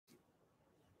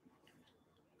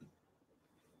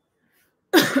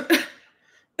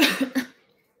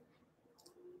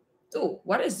Ooh,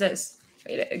 what is this?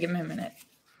 Wait, give me a minute.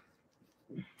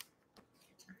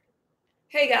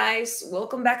 Hey guys,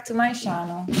 welcome back to my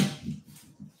channel.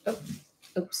 Oh,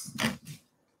 oops.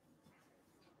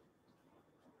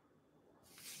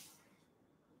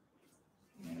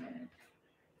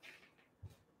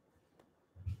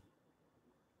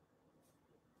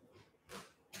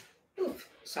 Oof,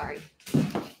 sorry.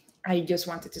 I just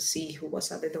wanted to see who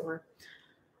was at the door.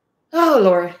 Oh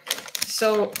Lord.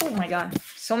 So, oh my God.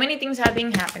 So many things have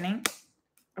been happening.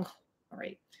 Oh, all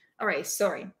right. All right,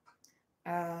 sorry.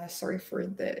 Sorry for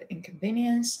the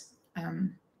inconvenience.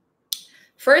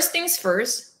 First things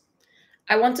first,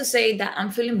 I want to say that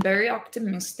I'm feeling very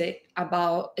optimistic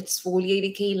about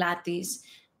exfoliated queilitis,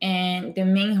 and the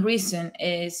main reason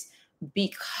is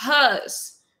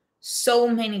because so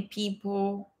many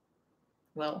people,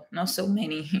 well, not so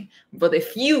many, but a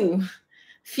few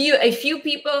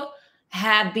people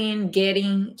have been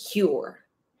getting cured.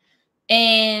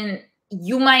 And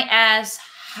you might ask,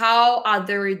 how are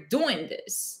they doing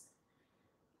this?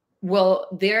 Well,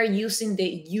 they're using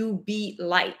the UV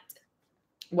light.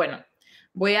 Bueno,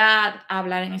 voy a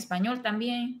hablar en español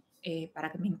también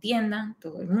para que me entiendan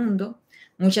todo el mundo.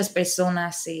 Muchas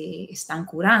personas se están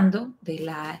curando de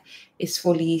la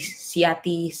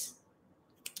esfoliciatis.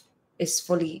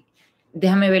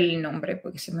 Déjame ver el nombre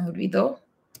porque se me olvidó.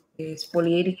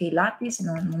 Exfoliative queilitis,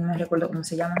 no me recuerdo cómo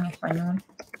se llama en español.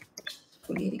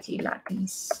 Exfoliative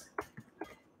queilitis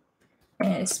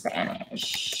en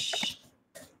Spanish.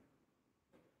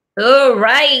 All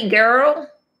right, girl.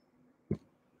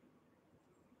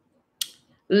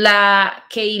 La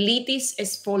queilitis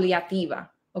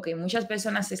exfoliativa. Ok, muchas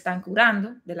personas se están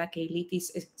curando de la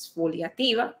queilitis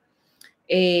exfoliativa.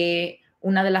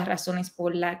 Una de las razones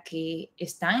por la que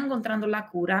están encontrando la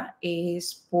cura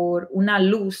es por una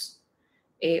luz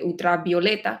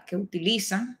ultravioleta que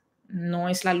utilizan. No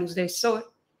es la luz del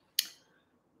sol.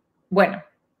 Bueno,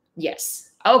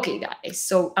 yes. Okay, guys.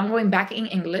 So I'm going back in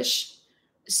English.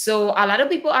 So a lot of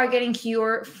people are getting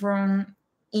cured from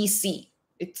EC,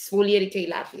 exfoliated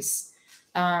queilitis.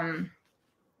 I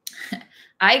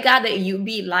got the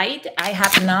UV light. I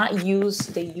have not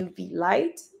used the UV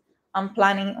light. I'm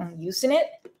planning on using it.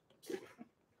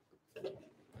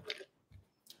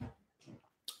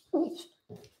 Ooh.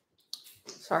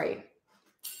 Sorry,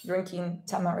 drinking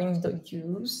tamarindo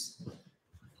juice.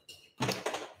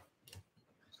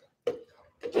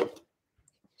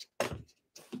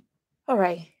 All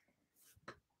right.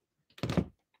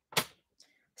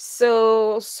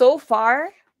 So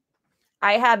far,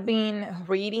 I have been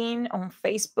reading on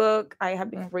Facebook. I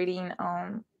have been reading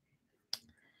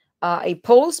a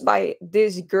post by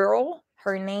this girl.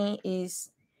 Her name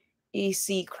is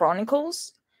EC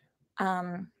Chronicles.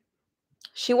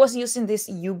 She was using this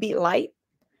UV light,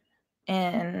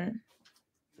 and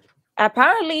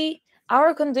apparently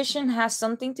our condition has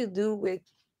something to do with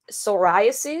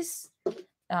psoriasis,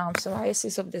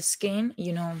 psoriasis of the skin.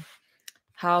 You know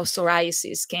how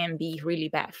psoriasis can be really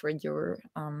bad for your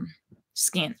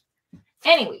skin.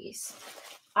 Anyways,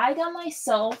 I got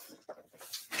myself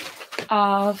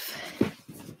of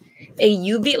a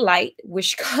UV light,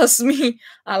 which cost me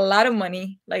a lot of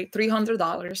money, like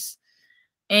 $300.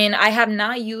 And I have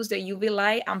not used the UV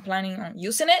light. I'm planning on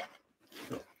using it.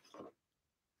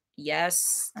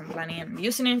 Yes, I'm planning on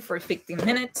using it for 15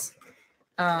 minutes.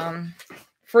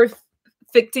 For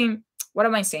 15, what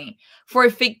am I saying? For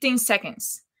 15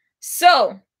 seconds.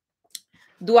 So,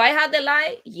 do I have the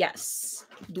light? Yes.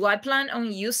 Do I plan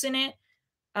on using it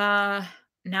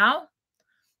now?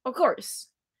 Of course.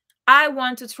 I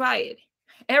want to try it.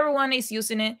 Everyone is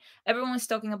using it. Everyone's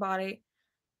talking about it.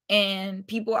 And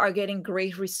people are getting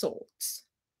great results.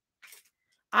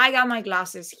 I got my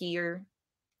glasses here.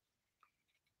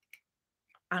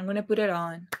 I'm going to put it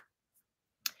on.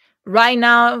 Right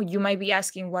now, you might be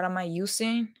asking, what am I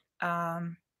using?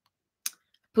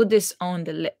 Put this on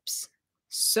the lips.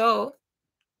 So,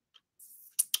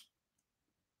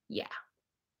 yeah.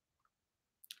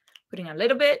 Putting a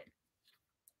little bit.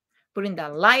 Putting the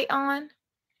light on.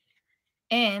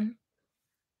 And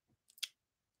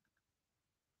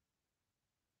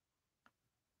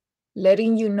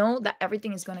letting you know that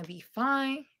everything is going to be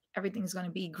fine. Everything is going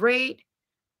to be great.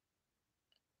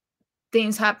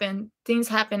 Things happen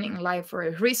in life for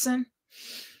a reason.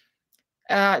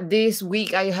 This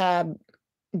week I have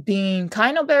been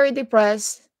kind of very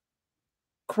depressed,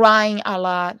 crying a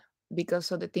lot because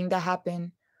of the thing that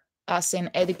happened. As an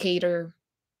educator,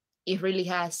 it really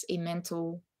has a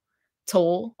mental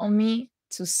toll on me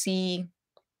to see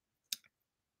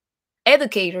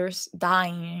educators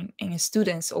dying and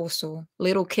students also,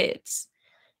 little kids.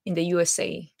 in the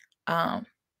USA. Um,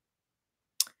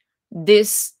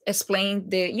 this explains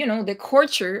the, you know, the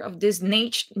culture of this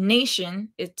nation.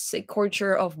 It's a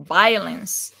culture of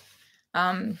violence.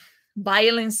 um,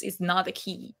 Violence is not the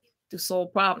key to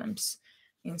solve problems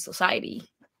in society.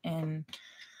 And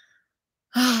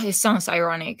it sounds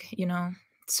ironic, you know,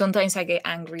 sometimes I get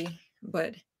angry,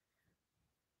 but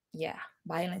yeah,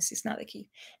 violence is not the key.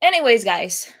 Anyways,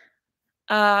 guys,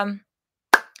 um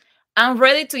I'm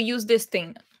ready to use this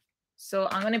thing, so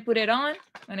I'm gonna put it on.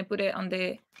 I'm gonna put it on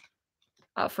the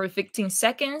for 15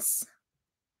 seconds.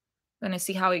 Gonna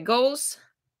see how it goes.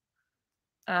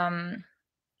 um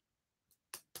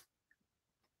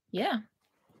yeah,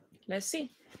 let's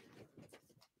see.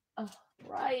 All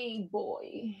right,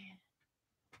 boy.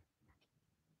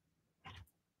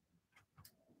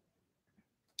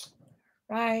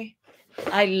 Right,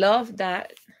 I love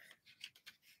that.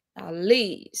 At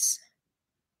least.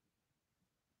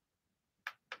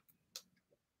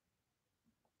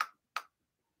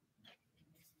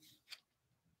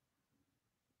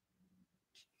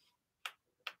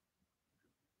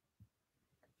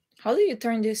 How do you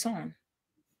turn this on?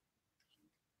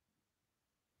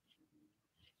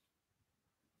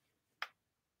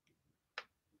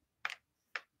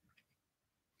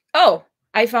 Oh,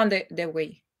 I found the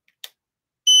way.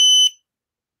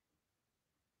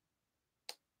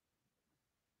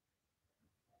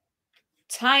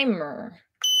 Timer.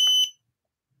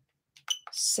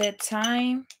 Set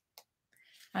time.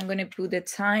 I'm going to put the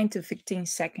time to 15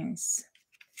 seconds.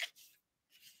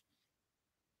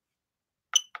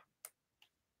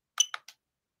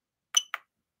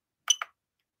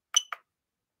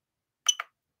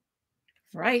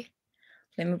 Right.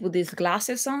 Let me put these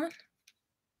glasses on.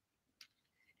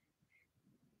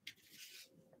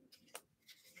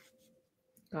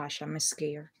 Gosh, I'm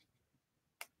scared.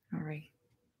 All right.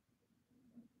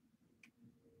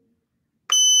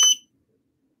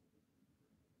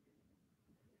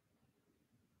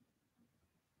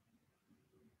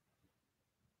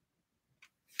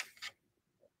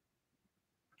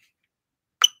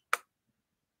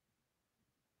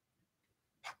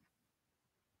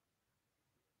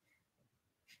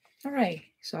 All right.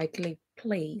 So I click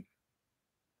play.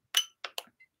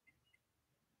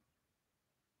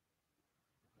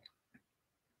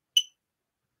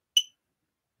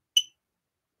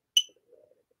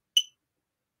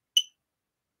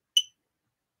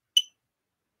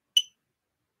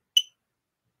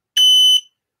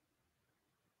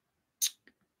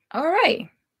 All right.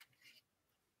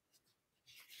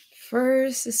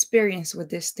 First experience with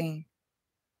this thing.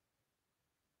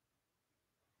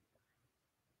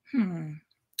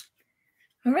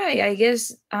 All right. I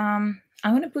guess I'm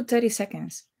going to put 30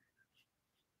 seconds.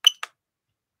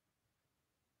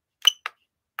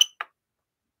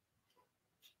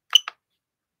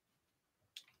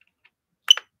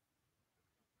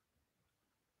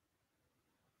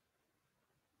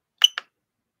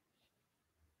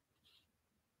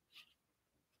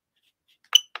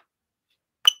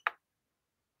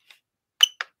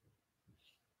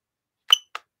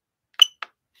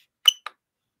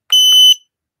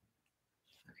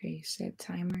 Okay, set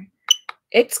timer.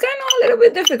 It's kind of a little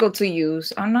bit difficult to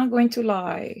use. I'm not going to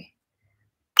lie.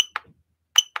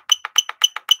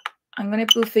 I'm going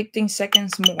to put 15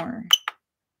 seconds more.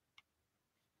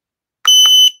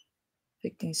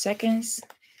 15 seconds.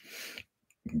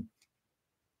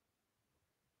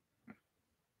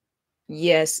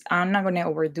 Yes, I'm not going to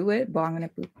overdo it, but I'm going to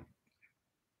put.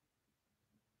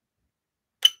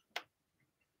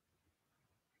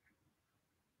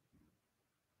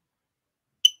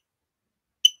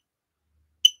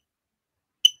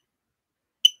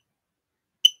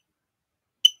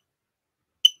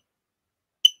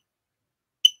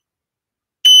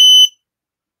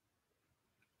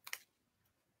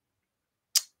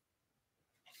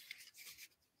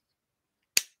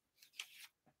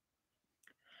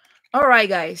 All right,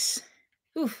 guys.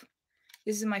 Oof.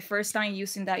 This is my first time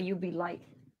using that UV light.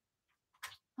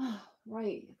 Oh,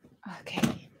 right.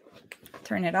 Okay.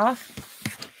 Turn it off.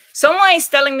 Someone is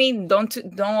telling me don't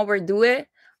overdo it,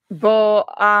 but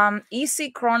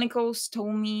Easy Chronicles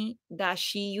told me that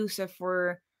she used it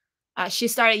for. She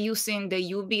started using the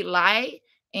UV light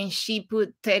and she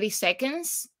put 30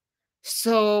 seconds.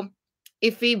 So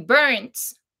if it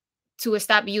burns, to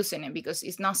stop using it because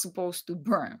it's not supposed to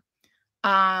burn.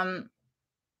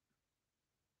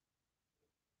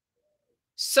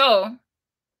 So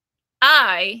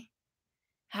I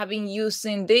have been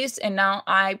using this and now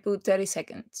I put 30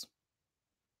 seconds.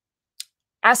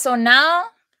 As of now,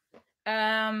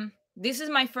 this is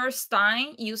my first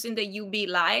time using the UV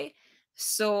light.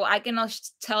 So I cannot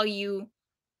tell you,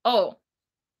 oh,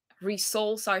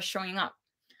 results are showing up.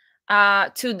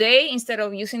 Today, instead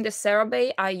of using the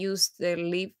CeraVe, I used the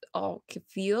lip of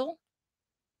feel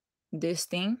this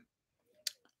thing.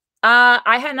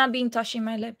 I had not been touching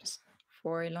my lips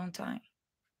for a long time.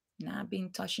 Not been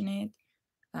touching it.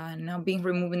 Not been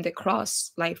removing the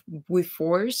cross like with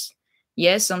force.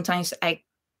 Yes, sometimes I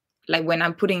like when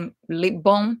I'm putting lip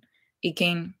balm, it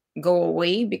can go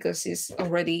away because it's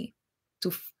already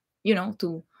to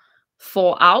to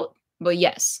fall out. But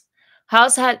yes,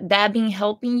 how's that been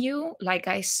helping you? Like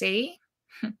I say,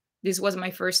 this was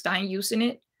my first time using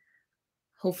it.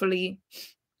 Hopefully,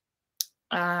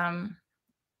 um,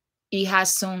 it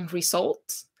has some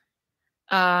results.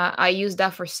 I used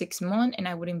that for 6 months, and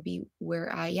I wouldn't be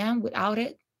where I am without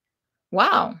it.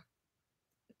 Wow.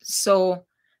 So,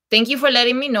 thank you for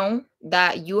letting me know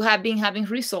that you have been having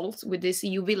results with this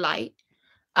UV light.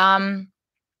 Um,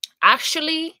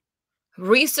 Actually,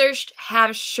 research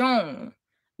have shown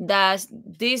that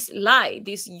this light,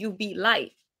 this UV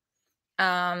light,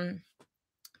 um,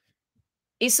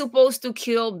 is supposed to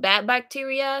kill bad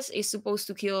bacteria. It's supposed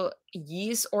to kill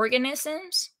yeast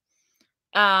organisms,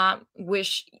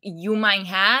 which you might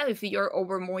have if you're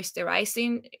over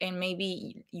moisturizing and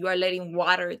maybe you are letting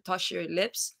water touch your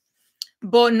lips.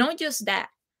 But not just that,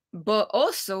 but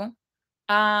also,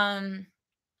 um,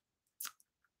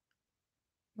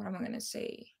 what am I gonna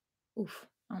say? Oof,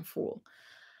 I'm full.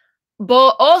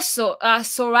 But also,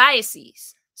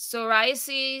 psoriasis.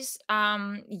 Psoriasis,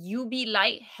 UV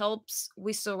light helps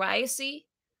with psoriasis.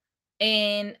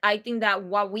 And I think that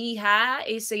what we have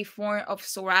is a form of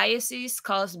psoriasis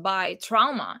caused by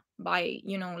trauma, by,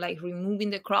 like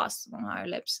removing the cross on our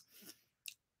lips.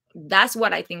 That's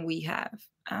what I think we have.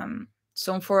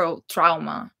 Some form of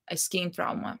trauma, a skin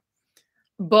trauma.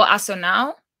 But as of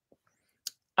now,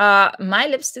 my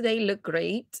lips today look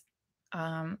great.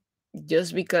 Um,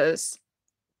 just because,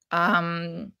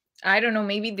 um, I don't know,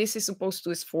 maybe this is supposed to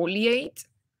exfoliate,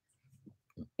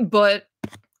 but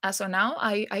as of now,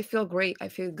 I feel great. I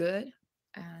feel good.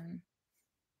 Um,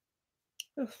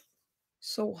 ugh,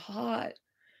 so hot.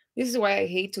 This is why I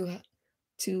hate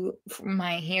for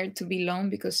my hair to be long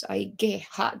because I get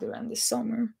hot during the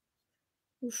summer.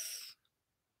 Oof,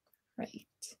 right.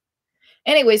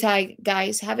 Anyways, hi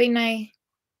guys. Have a nice.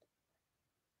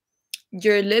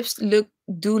 Your lips look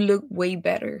way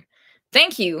better.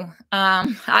 Thank you.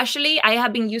 Actually, I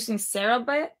have been using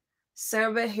CeraVe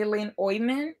healing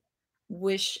ointment,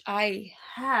 which I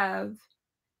have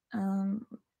um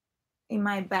in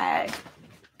my bag.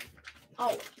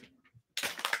 Oh,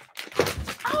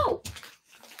 oh,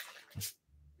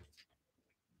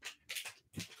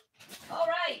 all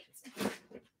right.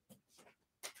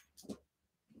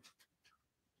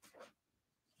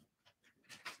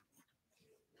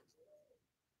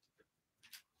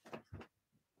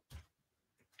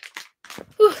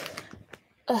 Whew.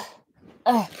 Ugh,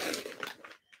 ugh.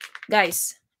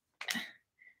 Guys,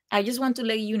 I just want to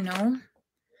let you know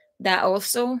that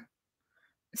also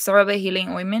CeraVe healing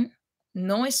ointment.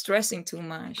 No stressing too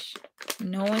much.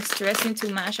 No stressing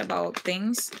too much about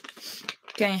things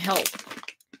can help.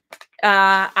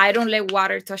 I don't let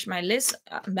water touch my lips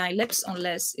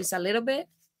unless it's a little bit.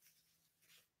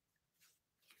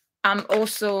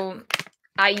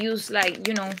 I use like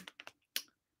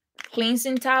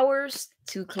cleansing towels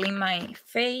to clean my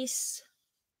face.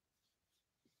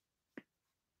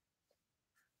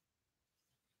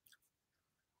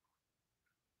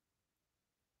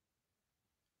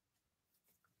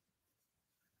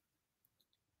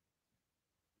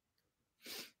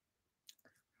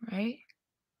 Right?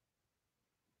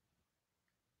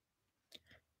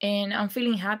 And I'm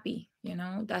feeling happy.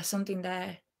 That's something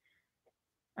that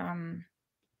um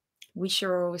we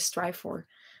should always strive for.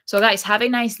 So guys, have a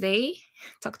nice day.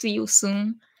 Talk to you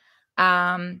soon.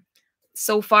 Um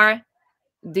so far,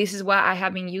 this is what I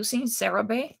have been using,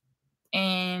 CeraVe.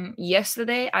 And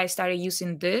yesterday I started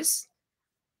using this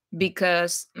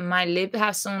because my lip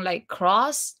has some like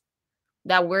cross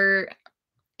that were,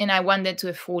 and I wanted to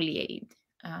exfoliate.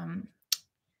 Um,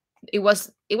 it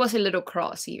was a little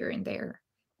cross here and there,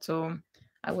 so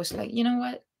I was like, you know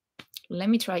what? Let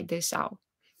me try this out.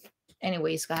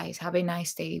 Anyways, guys, have a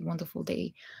nice day, wonderful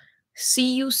day.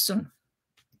 See you soon.